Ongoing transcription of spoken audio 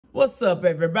What's up,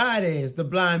 everybody? It's the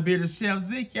Blind Bearded Chef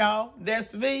Zeke, y'all.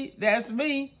 That's me. That's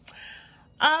me.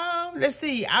 Let's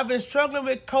see. I've been struggling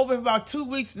with COVID for about 2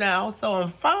 weeks now, so I'm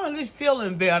finally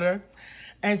feeling better.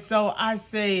 And so I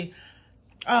say,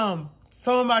 some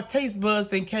of my taste buds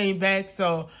then came back,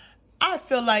 so I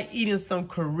feel like eating some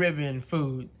Caribbean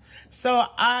food. So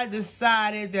I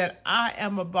decided that I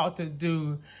am about to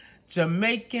do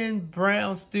Jamaican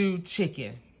brown stewed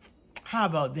chicken. How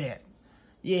about that?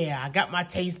 Yeah, I got my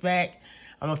taste back.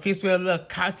 I'm gonna fix me a little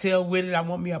cocktail with it. I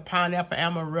want me a pineapple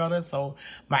amaretta, so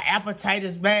my appetite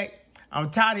is back.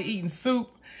 I'm tired of eating soup,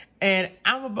 and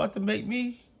I'm about to make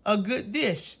me a good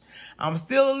dish. I'm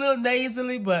still a little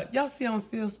nasally, but y'all see I'm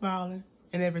still smiling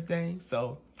and everything.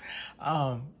 So,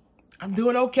 I'm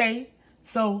doing okay.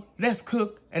 So let's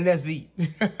cook and let's eat.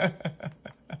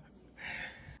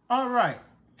 All right.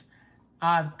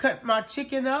 I've cut my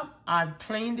chicken up. I've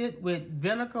cleaned it with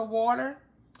vinegar water.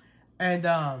 And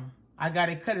I got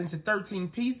it cut into 13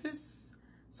 pieces.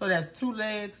 So that's 2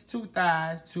 legs, 2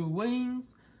 thighs, 2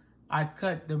 wings. I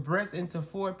cut the breast into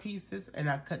 4 pieces, and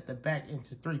I cut the back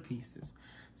into 3 pieces.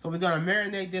 So we're going to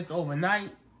marinate this overnight.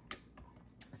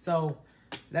 So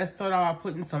let's start off by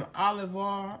putting some olive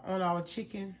oil on our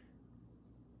chicken.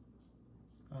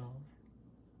 So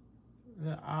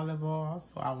the olive oil,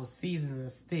 so I will season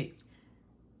the stick.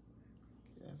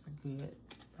 That's a good,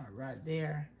 right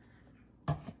there.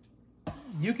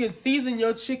 You can season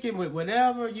your chicken with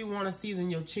whatever you want to season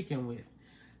your chicken with.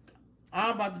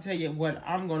 I'm about to tell you what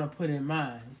I'm going to put in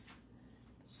mine.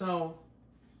 So,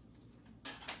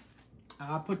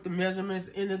 I'll put the measurements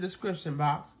in the description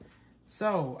box.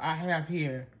 So, I have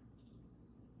here,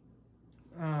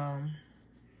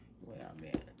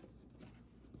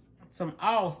 some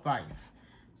allspice.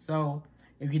 So,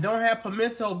 if you don't have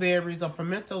pimento berries or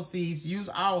pimento seeds, use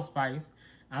allspice.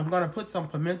 I'm going to put some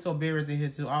pimento berries in here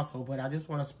too also, but I just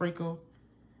want to sprinkle.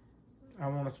 I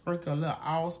want to sprinkle a little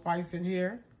allspice in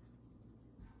here.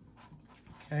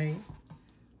 Okay.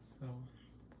 So,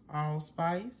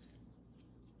 allspice.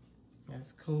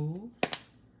 That's cool.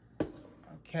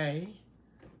 Okay.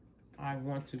 I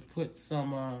want to put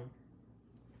some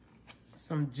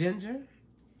ginger.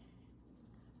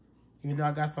 Even though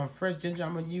I got some fresh ginger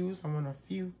I'm going to use, I want a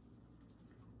few.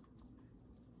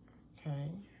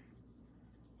 Okay.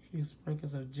 Few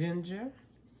sprinkles of ginger.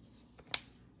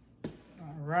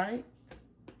 All right.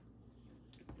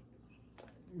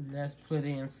 Let's put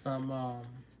in some,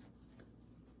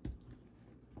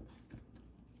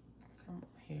 come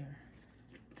here.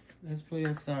 Let's put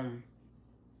in some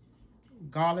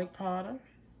garlic powder.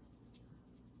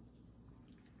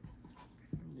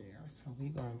 Yeah, so we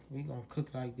gonna cook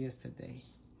like this today.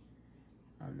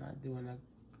 I'm not doing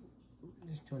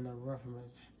just doing a rough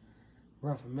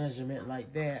measurement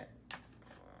like that.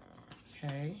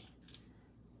 Okay.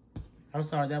 I'm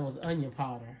sorry, that was onion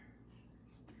powder.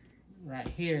 Right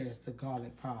here is the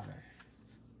garlic powder.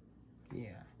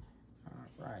 Yeah.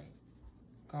 All right.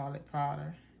 Garlic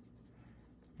powder.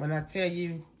 When I tell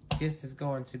you, this is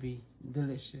going to be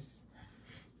delicious.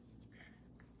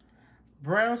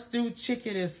 Brown stewed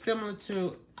chicken is similar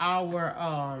to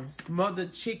our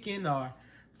smothered chicken or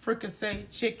fricassee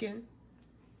chicken.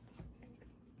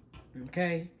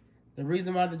 Okay, the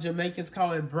reason why the Jamaicans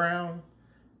call it brown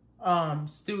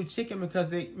stewed chicken because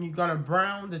you're gonna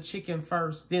brown the chicken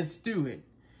first, then stew it.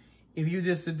 If you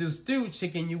just to do stewed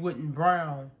chicken, you wouldn't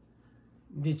brown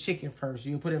the chicken first.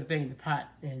 You put everything in the pot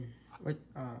and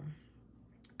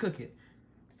cook it.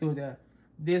 Stew it.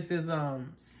 This is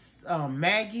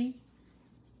Maggi.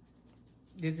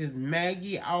 This is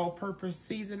Maggi all-purpose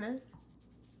seasoning.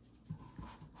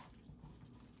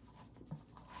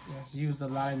 That's used a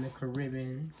lot in the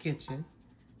Caribbean kitchen.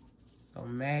 So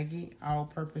Maggi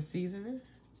all-purpose seasoning.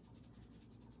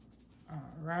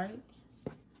 All right.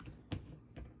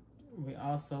 We're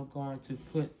also going to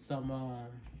put some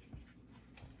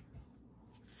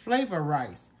flavor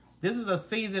rice. This is a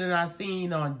seasoning I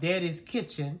seen on Daddy's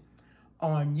Kitchen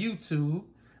on YouTube.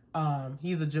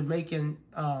 He's a Jamaican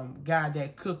guy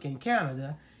that cook in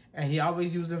Canada, and he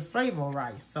always uses flavor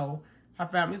rice. So I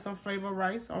found me some flavor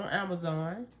rice on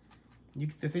Amazon.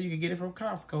 They say you can get it from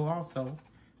Costco also.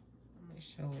 Let me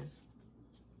show this.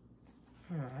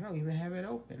 I don't even have it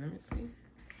open. Let me see.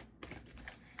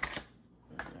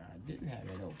 I didn't have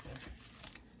it open.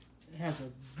 It has a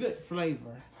good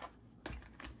flavor.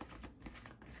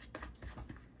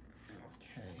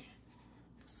 Okay.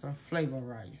 Some flavor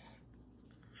rice.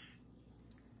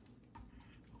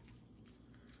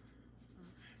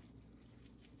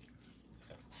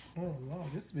 Oh, wow,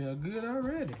 this smells good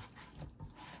already.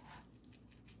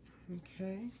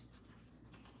 Okay.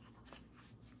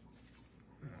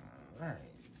 All right.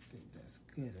 think that's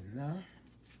good enough.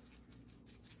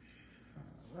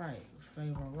 All right,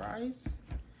 flavor rice.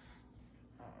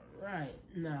 All right,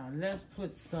 now let's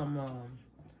put some,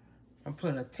 I'll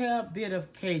put a tad bit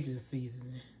of Cajun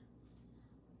seasoning.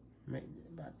 Maybe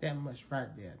about that much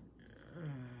right there.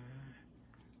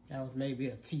 That was maybe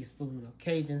a teaspoon of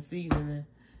Cajun seasoning.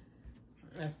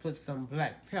 Let's put some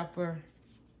black pepper.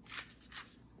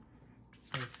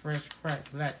 Some fresh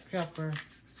cracked black pepper.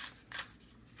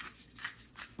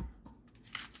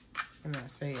 And I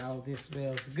say, oh, this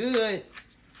smells good.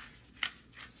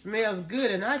 Smells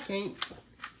good, and I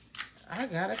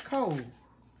got a cold.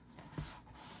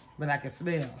 But I can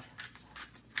smell.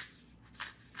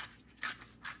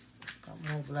 Come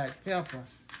on, black pepper.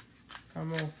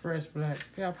 Come on, fresh black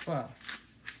pepper.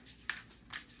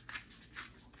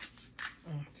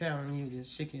 I'm telling you, this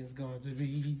chicken is going to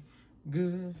be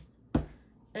good.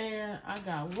 And I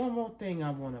got one more thing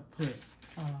I want to put.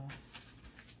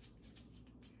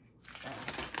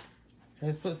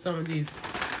 Let's put some of these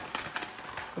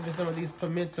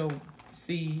pimento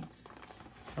seeds.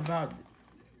 About,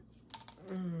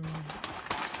 I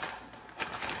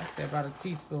say about a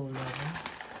teaspoon of them.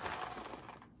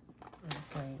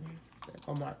 Okay,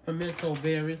 on my pimento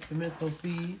berries, pimento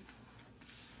seeds.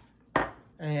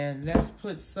 And let's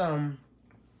put some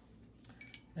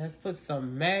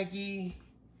Maggi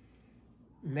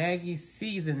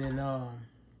seasoning,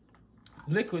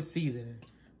 liquid seasoning.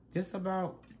 Just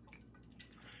about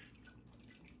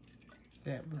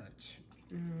that much.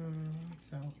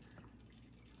 So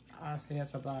I'll say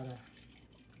that's about a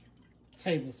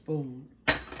tablespoon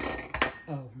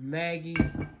of Maggi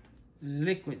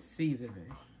liquid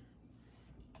seasoning.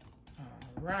 All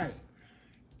right.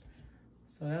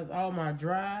 So that's all my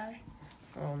dry.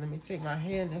 Oh, let me take my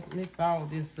hand. Let's mix all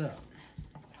this up.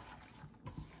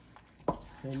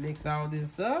 Let's mix all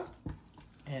this up,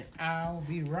 and I'll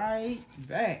be right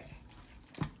back.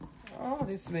 Oh,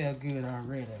 this smells good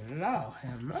already. Lord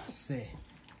have mercy.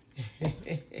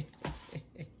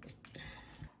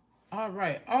 All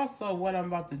right. Also, what I'm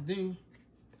about to do,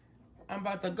 I'm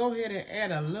about to go ahead and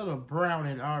add a little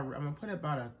browning. I'm gonna put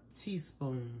about a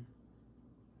teaspoon.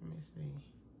 Let me see.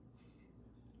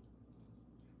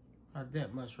 About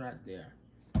that much right there.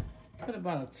 Put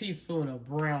about a teaspoon of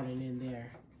browning in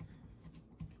there.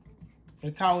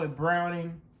 They call it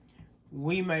browning.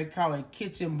 We may call it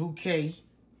kitchen bouquet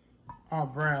or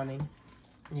browning.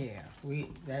 Yeah,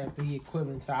 that'd be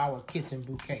equivalent to our kitchen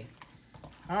bouquet.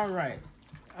 All right.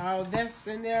 Oh, that's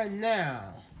in there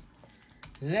now.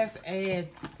 Let's add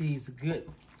these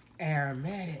good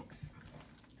aromatics.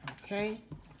 Okay.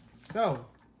 So,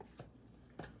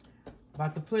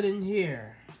 about to put in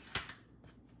here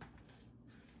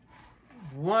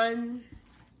 1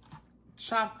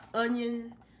 chopped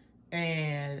onion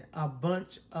and a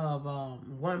bunch of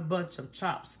 1 bunch of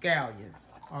chopped scallions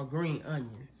or green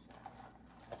onions.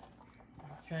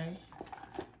 Okay,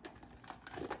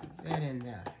 put that in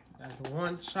there. That's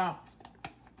 1 chopped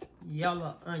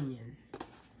yellow onion,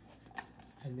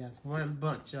 and that's 1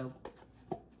 bunch of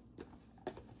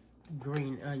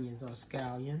green onions or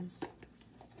scallions.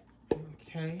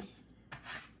 Okay.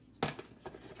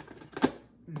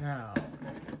 Now,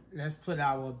 let's put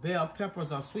our bell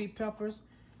peppers or sweet peppers.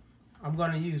 I'm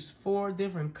going to use 4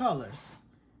 different colors.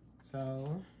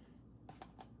 So,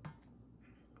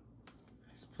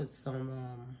 let's put some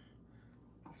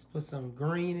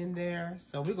green in there.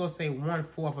 So, we're going to say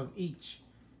 1/4 of each.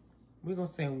 We're going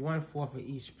to say 1/4 of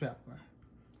each pepper.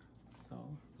 So,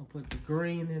 we'll put the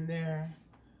green in there.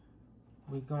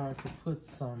 We're going to put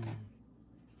some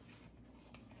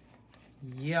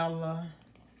yellow.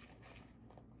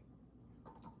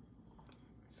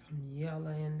 Some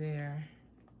yellow in there.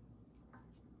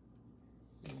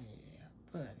 Yeah,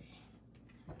 buddy.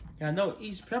 Now, I know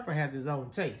each pepper has its own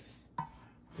taste.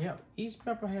 Yep, each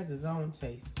pepper has its own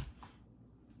taste.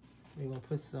 We're going to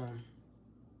put some,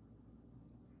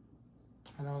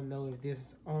 I don't know if this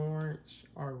is orange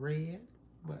or red,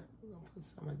 but we're going to put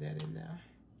some of that in there.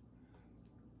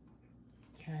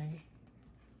 Okay.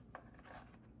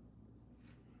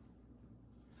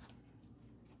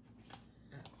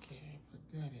 Okay, put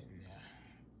that in there.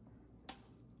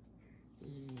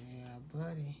 Yeah,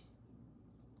 buddy.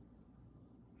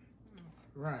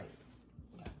 Right.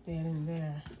 Got that in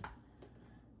there.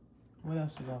 What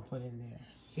else we gonna put in there?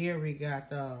 Here we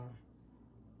got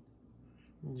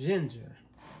ginger.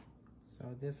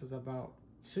 So this is about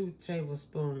 2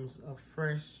 tablespoons of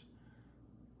fresh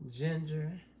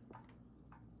ginger.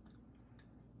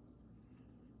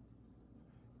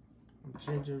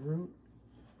 Ginger root.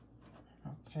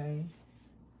 Okay.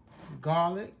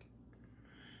 Garlic.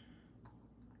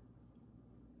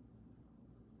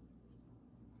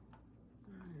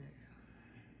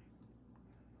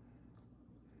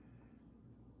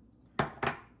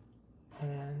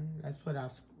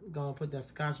 gonna put the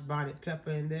Scotch bonnet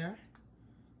pepper in there.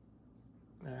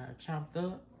 Chopped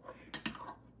up.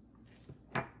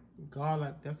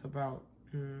 Garlic, that's about,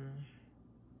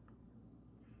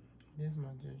 this is my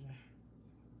ginger.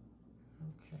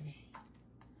 Okay.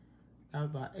 That was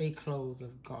about 8 cloves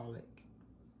of garlic.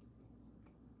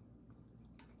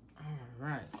 All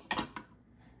right.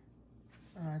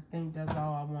 I think that's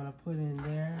all I want to put in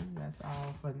there. That's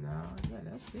all for now. Yeah,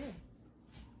 that's it.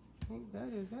 I think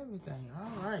that is everything. All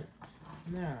right.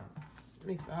 Now, let's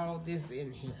mix all this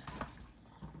in here.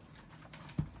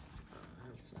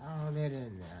 Mix all that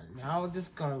in there. Now, this is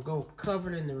going to go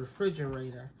covered in the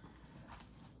refrigerator.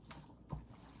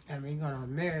 And we're going to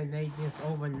marinate this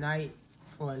overnight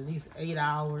for at least 8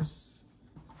 hours.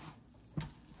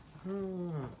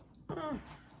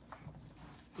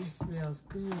 This smells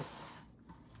good.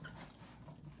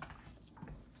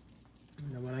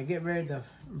 Now when I get ready to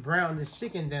brown this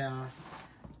chicken down,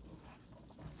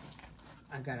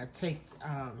 I gotta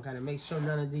gotta make sure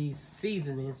none of these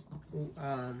seasonings,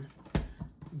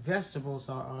 vegetables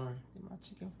are, did my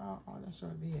chicken fall? Oh, that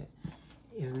sure did.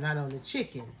 Is not on the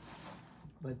chicken.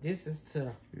 But this is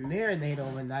to marinate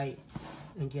overnight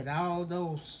and get all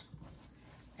those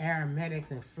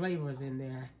aromatics and flavors in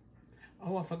there.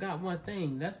 Oh, I forgot one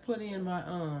thing. Let's put in my,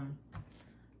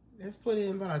 let's put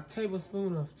in about a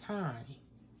tablespoon of thyme.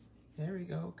 There we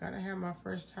go. Gotta have my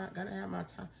fresh thyme. Gotta have my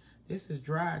thyme. This is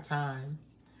dry thyme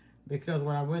because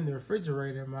when I went in the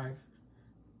refrigerator, my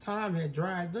thyme had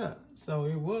dried up. So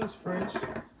it was fresh.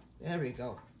 There we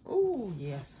go. Oh,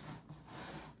 yes.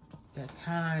 That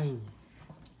thyme.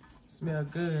 Smell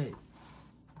good.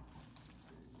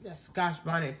 That Scotch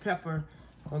bonnet pepper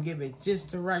gonna give it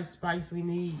just the right spice we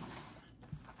need.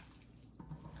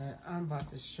 And I'm about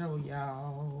to show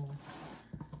y'all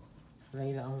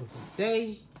later on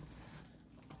today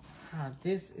how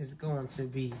this is going to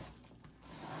be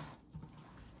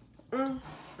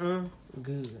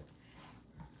good.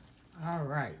 All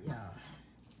right,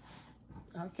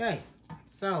 y'all. Okay,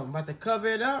 so I'm about to cover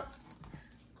it up.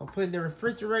 Gonna put it in the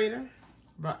refrigerator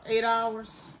about 8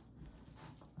 hours.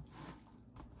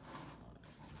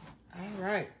 All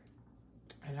right,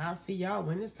 and I'll see y'all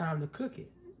when it's time to cook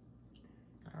it.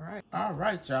 All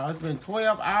right, y'all. It's been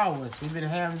 12 hours. We've been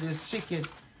having this chicken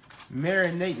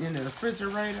marinating in the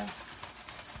refrigerator.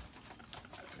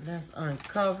 Let's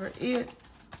uncover it.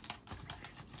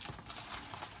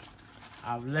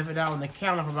 I've left it out on the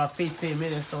counter for about 15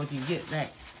 minutes so it can get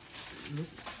that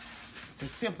the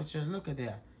temperature. Look at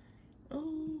that.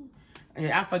 Ooh.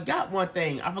 And I forgot one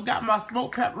thing. I forgot my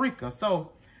smoked paprika.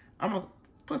 So I'm going to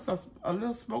put a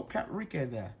little smoked paprika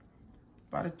in there.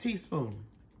 About a teaspoon.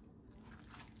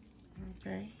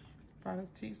 Okay, about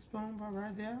a teaspoon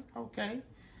right there. Okay,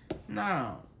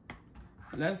 now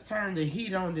let's turn the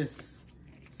heat on this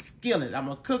skillet. I'm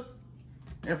gonna cook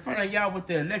in front of y'all with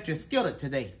the electric skillet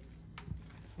today.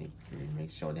 Make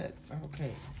sure that,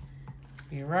 okay.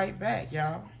 Be right back,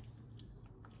 y'all.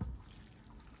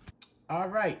 All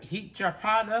right, heat your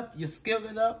pot up, your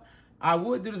skillet up. I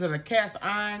would do this in a cast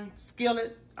iron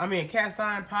skillet. I mean, a cast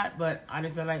iron pot, but I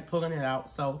didn't feel like pulling it out.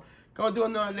 So, go do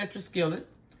another electric skillet.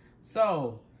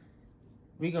 So,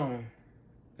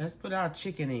 let's put our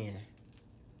chicken in.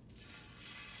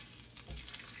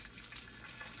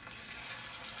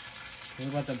 We're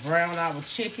about to brown our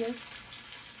chicken.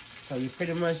 So you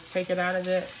pretty much take it out of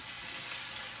that.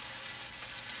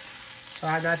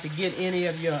 Try not to get any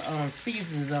of your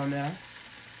seasonings on there.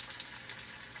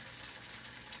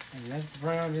 And let's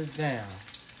brown this down.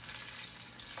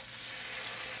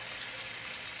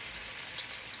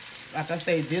 Like I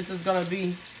say, this is gonna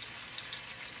be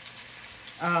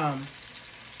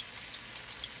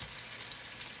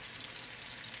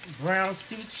brown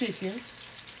stewed chicken,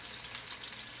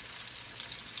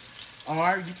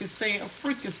 or you can say a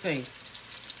fricassee.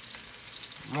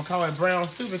 I'm gonna call it brown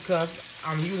stew because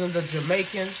I'm using the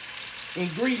Jamaican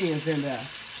ingredients in there.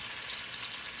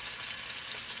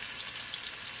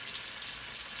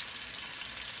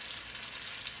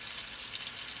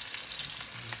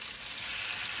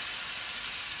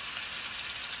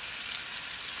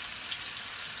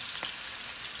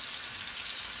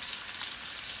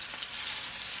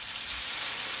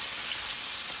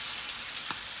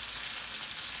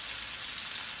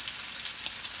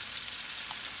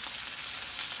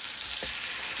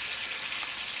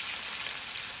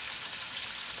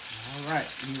 All right,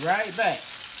 be right back.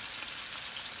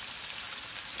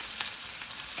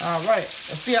 All right,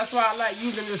 see, that's why I like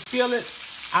using this skillet.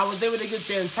 I was able to get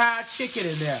the entire chicken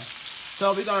in there.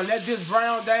 So we're gonna let this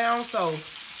brown down. So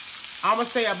I'm gonna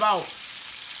say about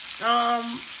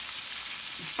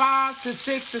 5 to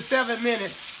 6 to 7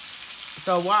 minutes.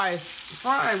 So while it's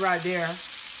frying right there,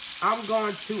 I'm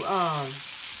going to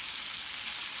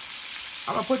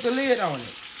put the lid on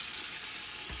it.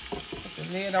 Put the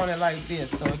lid on it like this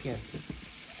so it can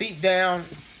seep down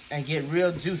and get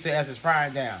real juicy as it's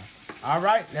frying down. All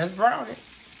right, let's brown it.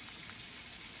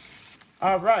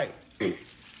 All right,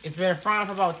 it's been frying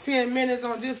for about 10 minutes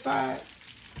on this side.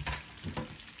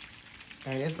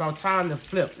 And it's about time to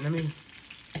flip. Let me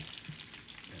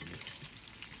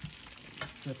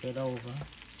flip it over.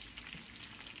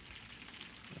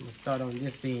 I'm gonna start on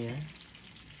this end.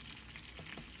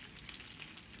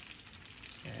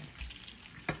 Okay.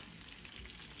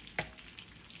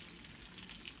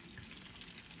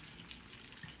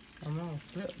 Come on,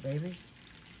 flip, baby.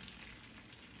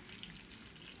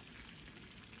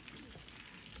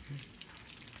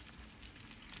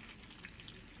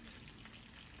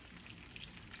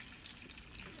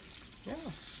 Yeah.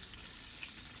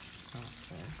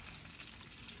 Okay.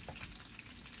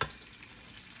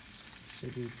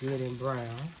 Should be good and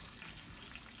brown.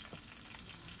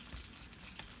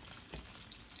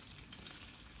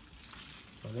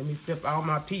 So let me flip all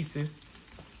my pieces.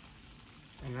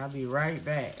 And I'll be right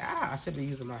back. I should be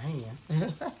using my hands.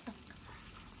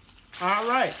 All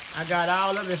right, I got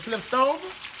all of it flipped over.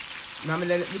 Now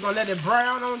we're gonna let it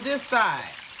brown on this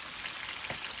side.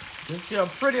 Get you a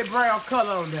pretty brown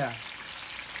color on there.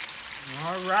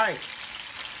 All right.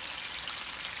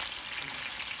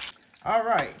 All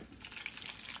right.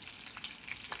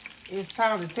 It's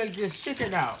time to take this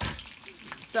chicken out.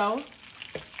 So,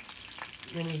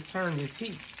 let me turn this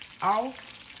heat off.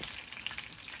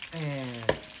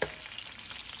 And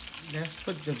let's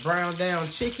put the brown down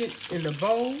chicken in the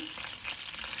bowl.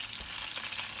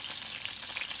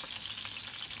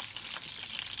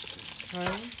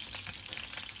 Okay.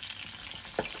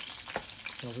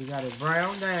 So we got it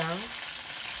brown down.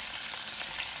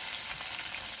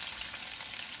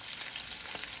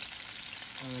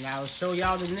 And I'll show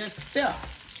y'all the next step.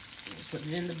 Put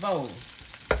it in the bowl.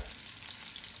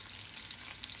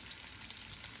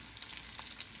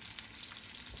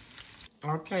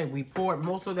 Okay, we poured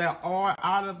most of that oil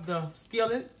out of the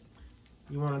skillet.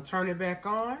 You want to turn it back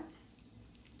on.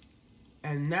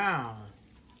 And now,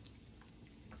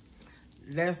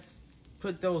 let's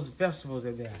put those vegetables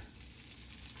in there.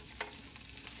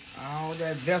 All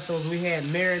that vegetables we had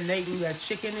marinating that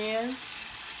chicken in.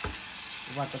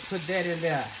 We're about to put that in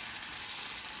there.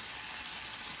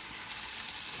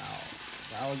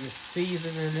 All your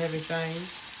seasoning and everything.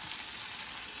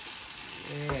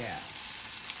 Yeah.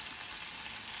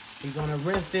 We're gonna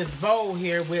rinse this bowl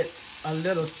here with a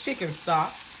little chicken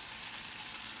stock.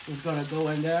 It's gonna go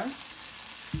in there.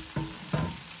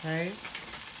 Okay.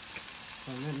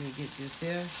 So let me get this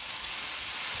here.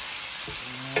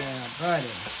 Yeah,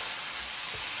 buddy.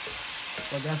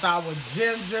 So that's our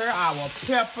ginger, our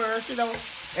peppers, you know,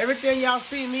 everything y'all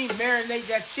see me marinate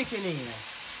that chicken in.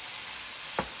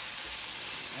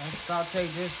 Let's saute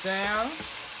this down.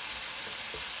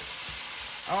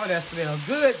 Oh, that smells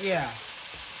good, yeah.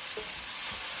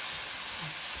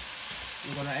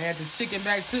 We're gonna add the chicken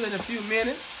back to it in a few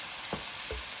minutes.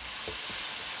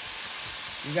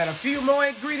 We got a few more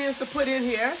ingredients to put in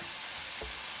here.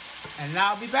 And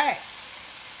I'll be back.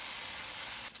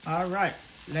 All right,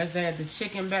 let's add the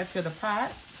chicken back to the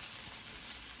pot.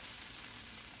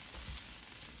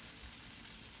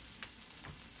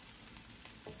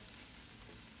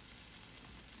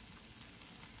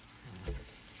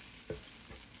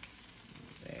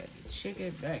 Let's add the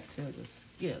chicken back to the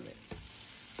skillet.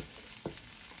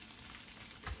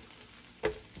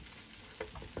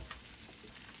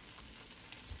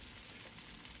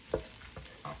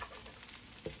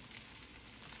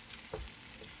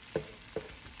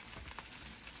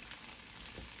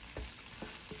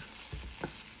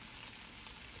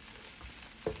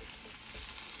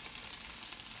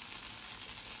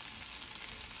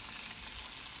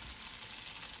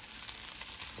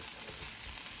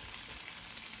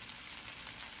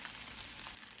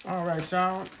 All right,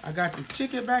 y'all. I got the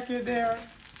chicken back in there.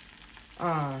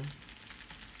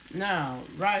 Now,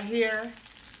 right here,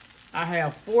 I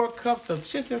have 4 cups of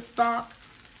chicken stock.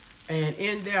 And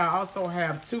in there, I also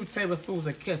have 2 tablespoons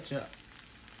of ketchup.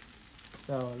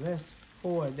 So, let's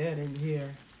pour that in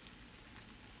here.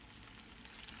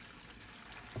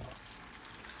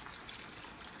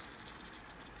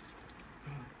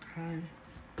 Okay.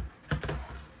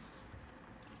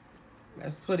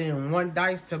 Let's put in 1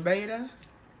 diced tomato.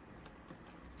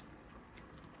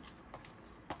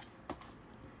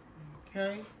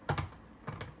 Okay. Let's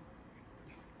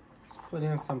put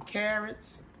in some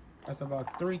carrots. That's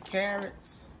about 3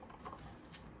 carrots.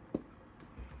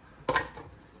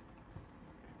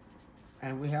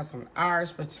 And we have some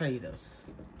Irish potatoes.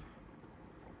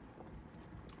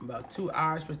 About 2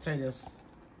 Irish potatoes.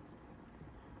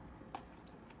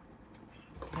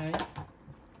 Okay.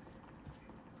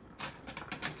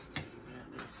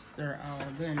 Let's stir all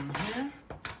that in here.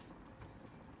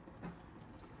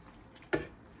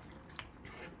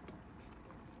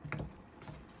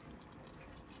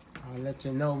 I'll let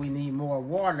you know we need more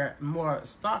water, more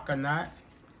stock or not.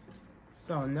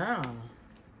 So now,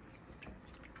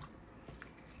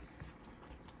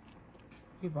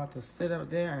 we about to sit up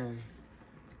there and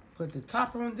put the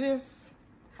top on this.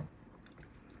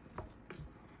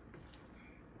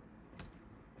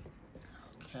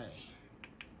 Okay.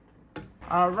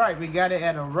 All right, we got it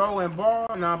at a roll and boil.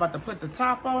 Now I'm about to put the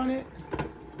top on it.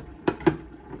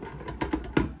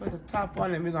 Put the top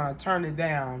on it, and we're gonna turn it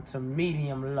down to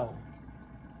medium low.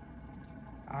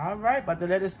 All right, about to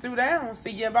let it stew down.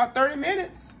 See you in about 30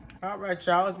 minutes. All right,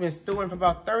 y'all, it's been stewing for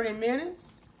about 30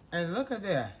 minutes. And look at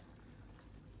that.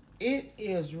 It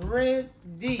is ready.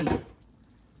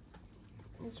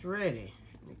 It's ready.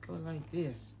 Let me go like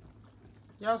this.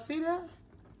 Y'all see that?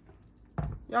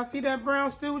 Y'all see that brown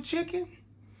stewed chicken?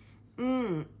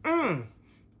 Oh,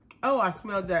 I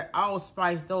smelled that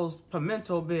allspice, those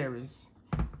pimento berries.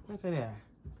 Look at that.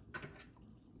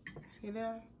 See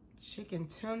that? Chicken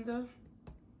tender.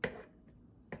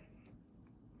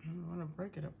 I want to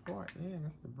break it apart. Yeah,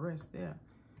 that's the breast there.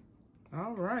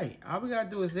 All right. All we got to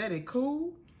do is let it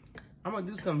cool. I'm going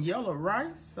to do some yellow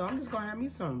rice. So I'm just going to have me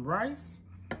some rice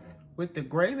with the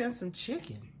gravy and some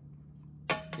chicken.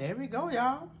 There we go,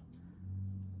 y'all.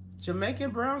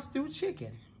 Jamaican brown stewed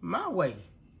chicken. My way.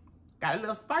 Got a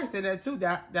little spice in there, too.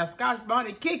 That Scotch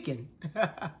bonnet kicking.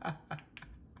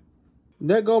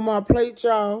 There go my plate,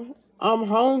 y'all. I'm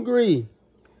hungry.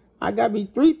 I got me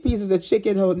 3 pieces of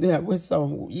chicken on there with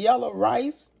some yellow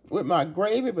rice, with my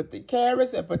gravy, with the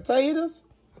carrots and potatoes.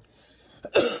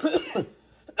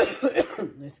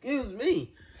 Excuse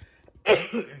me.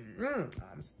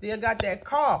 I'm still got that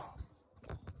cough.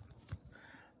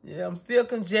 Yeah, I'm still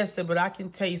congested, but I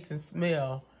can taste and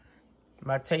smell.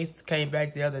 My taste came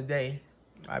back the other day.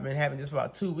 I've been having this for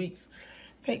about 2 weeks.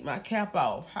 Take my cap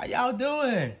off. How y'all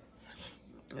doing?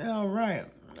 All right.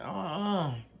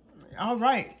 All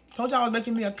right. Told y'all I was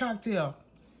making me a cocktail.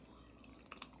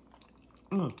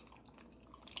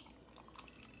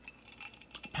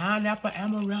 Pineapple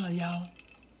amarella, y'all.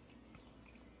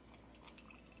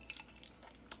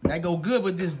 That go good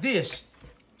with this dish.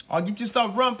 Or get you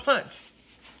some rum punch.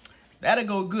 That'll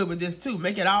go good with this too.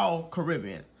 Make it all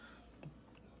Caribbean.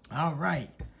 All right.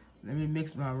 Let me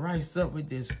mix my rice up with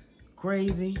this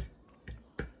gravy.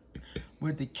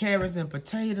 With the carrots and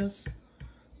potatoes.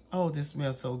 Oh, this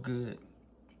smells so good.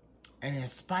 And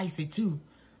it's spicy too.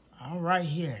 All right,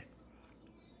 here.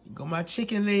 Go my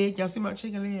chicken leg. Y'all see my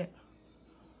chicken leg?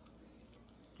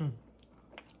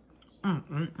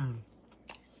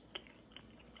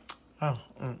 Oh.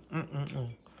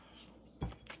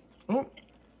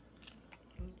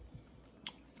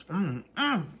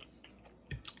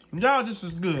 Y'all, this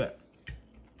is good.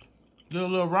 Do a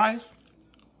little rice.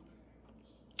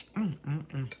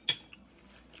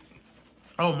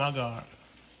 Oh my God.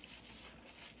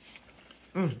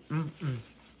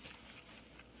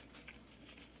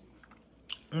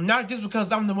 Not just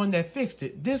because I'm the one that fixed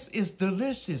it. This is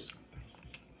delicious.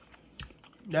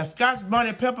 That Scotch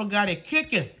bonnet pepper got it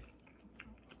kicking.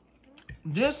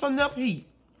 Just enough heat.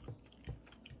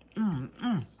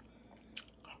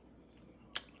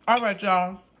 All right,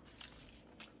 y'all.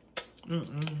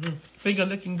 Finger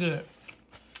looking good.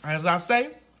 As I say,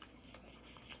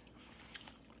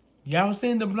 y'all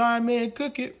seen the blind man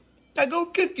cook it. Now go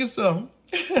cook you some.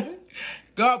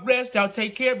 God bless y'all.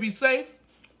 Take care. Be safe.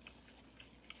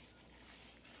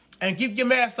 And keep your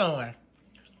mask on.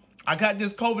 I got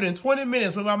this COVID in 20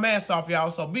 minutes with my mask off,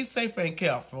 y'all. So be safe and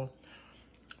careful.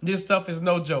 This stuff is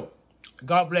no joke.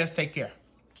 God bless. Take care.